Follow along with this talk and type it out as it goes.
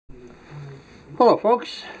Hello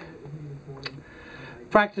folks,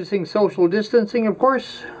 practicing social distancing of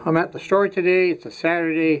course. I'm at the store today. It's a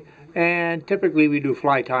Saturday and typically we do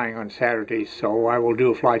fly tying on Saturdays, so I will do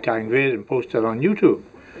a fly tying vid and post it on YouTube.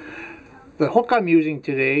 The hook I'm using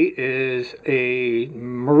today is a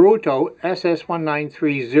Maruto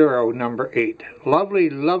SS1930 number 8.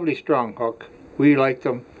 Lovely strong hook. We like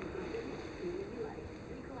them.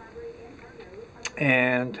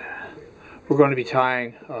 And we're going to be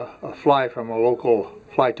tying a fly from a local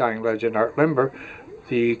fly tying legend, Art Limber,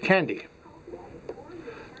 the Candy.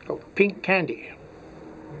 So, Pink Candy.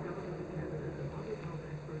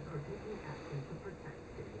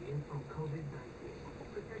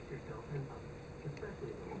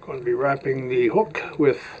 I'm going to be wrapping the hook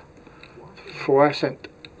with fluorescent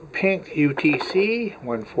pink UTC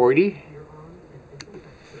 140.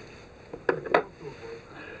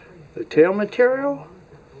 The tail material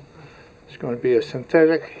is going to be a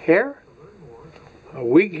synthetic hair, a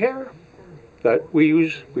wig hair that we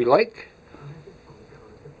like.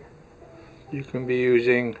 You can be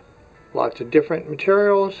using lots of different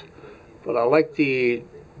materials, but I like the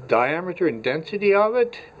diameter and density of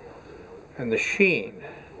it and the sheen.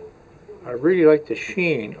 I really like the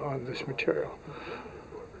sheen on this material.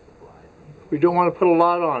 We don't want to put a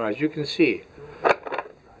lot on, as you can see.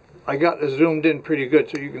 I got this zoomed in pretty good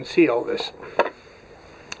so you can see all this.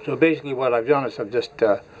 So basically what I've done is I've just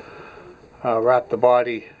wrapped the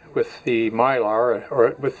body with the mylar,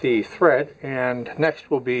 or with the thread, and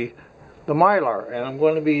next will be the mylar. And I'm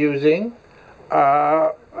going to be using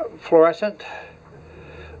fluorescent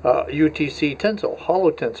UTC tinsel,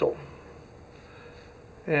 hollow tinsel.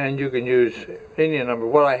 And you can use any number.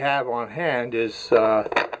 What I have on hand is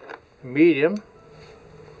medium.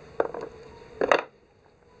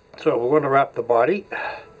 So we're going to wrap the body,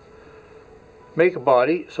 make a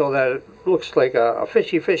body so that it looks like a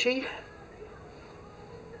fishy.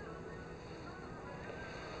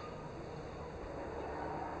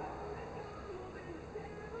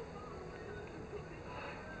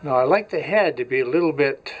 Now I like the head to be a little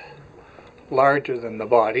bit larger than the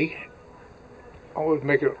body. I would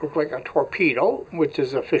make it look like a torpedo, which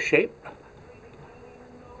is a fish shape.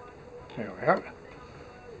 There we are.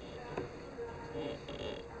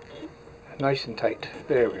 Nice and tight.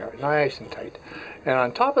 There we are. Nice and tight. And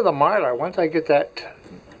on top of the mylar, once I get that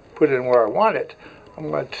put in where I want it, I'm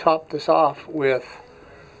going to top this off with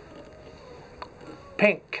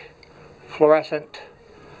pink fluorescent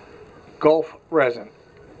Gulff resin.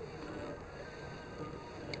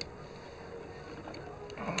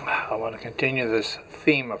 I want to continue this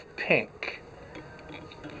theme of pink.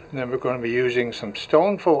 And then we're going to be using some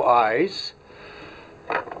stoneful eyes,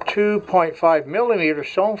 2.5 millimeter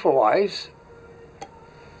stoneful eyes.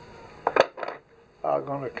 I'm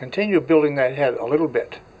going to continue building that head a little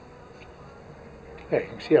bit. There, you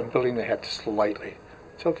can see I'm building the head slightly.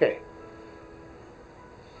 It's okay.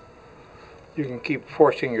 You can keep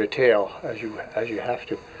forcing your tail as you have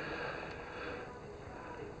to.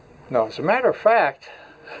 Now, as a matter of fact,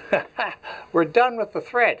 we're done with the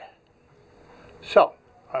thread. So,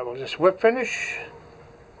 I will just whip finish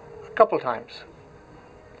a couple times.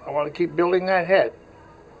 I want to keep building that head.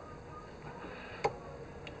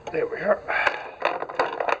 There we are.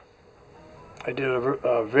 I did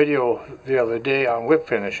a video the other day on whip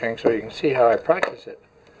finishing, so you can see how I practice it.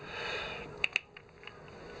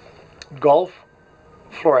 Gulff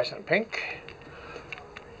fluorescent pink.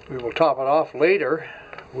 We will top it off later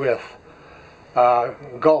with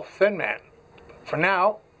Gulff Thin Man. For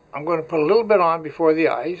now, I'm going to put a little bit on before the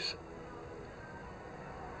eyes.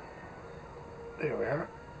 There we are.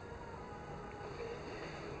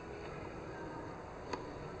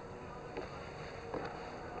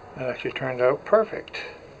 That actually turned out perfect.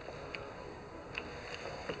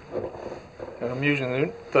 And I'm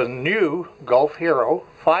using the new Gulff Hero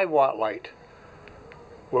 5-watt light.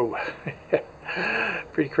 Whoa.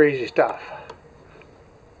 Pretty crazy stuff.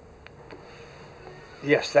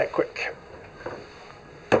 Yes, that quick.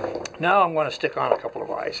 Now I'm going to stick on a couple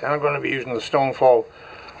of eyes. And I'm going to be using the Stoneful.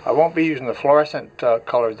 I won't be using the fluorescent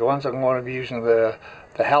colors. The ones I'm going to be using the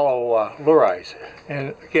Halo lure eyes.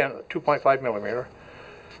 And again, 2.5 millimeter.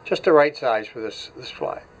 Just the right size for this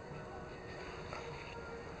fly.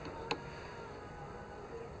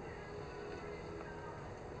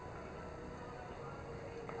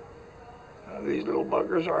 These little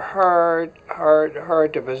buggers are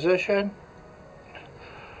hard to position.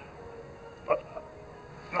 But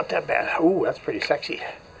not that bad. Ooh, that's pretty sexy.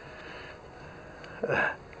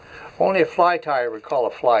 Only a fly tyer would call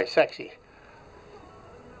a fly sexy.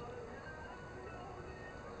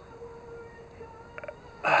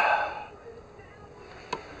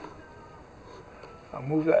 I'll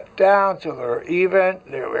move that down so they're even.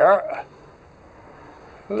 There we are.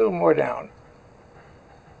 A little more down.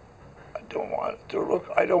 I don't want it to look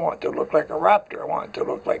like a raptor. I want it to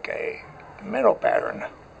look like a minnow pattern.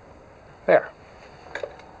 There.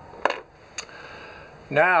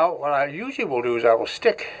 Now, what I usually will do is I will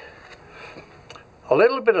stick a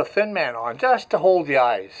little bit of Thin Man on just to hold the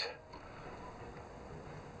eyes.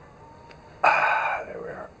 There we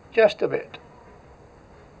are. Just a bit.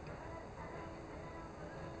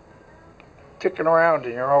 Ticking around,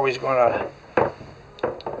 and you're always going to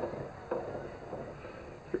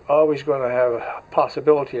have a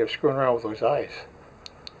possibility of screwing around with those eyes.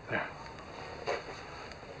 There.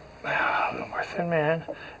 A little more Thin Man.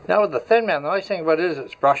 Now with the Thin Man, the nice thing about it is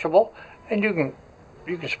it's brushable, and you can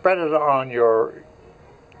spread it on your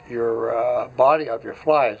body of your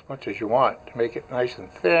fly as much as you want to make it nice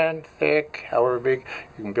and thin, thick, however big.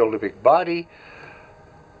 You can build a big body,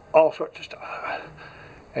 all sorts of stuff.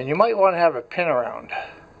 And you might want to have a pin around.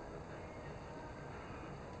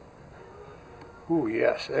 Ooh,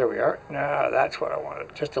 yes, there we are. Now that's what I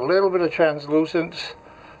wanted. Just a little bit of translucence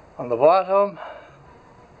on the bottom.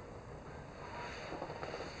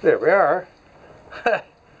 There we are. I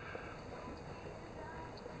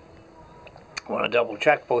want to double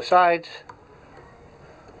check both sides.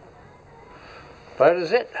 That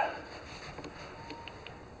is it.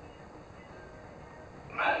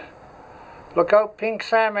 Look out, Pink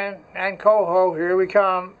Salmon and coho, here we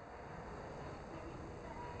come.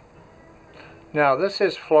 Now this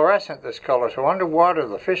is fluorescent, this color, so underwater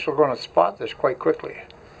the fish are going to spot this quite quickly.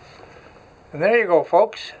 And there you go,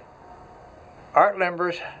 folks. Art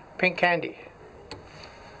Limber's Pink Candy.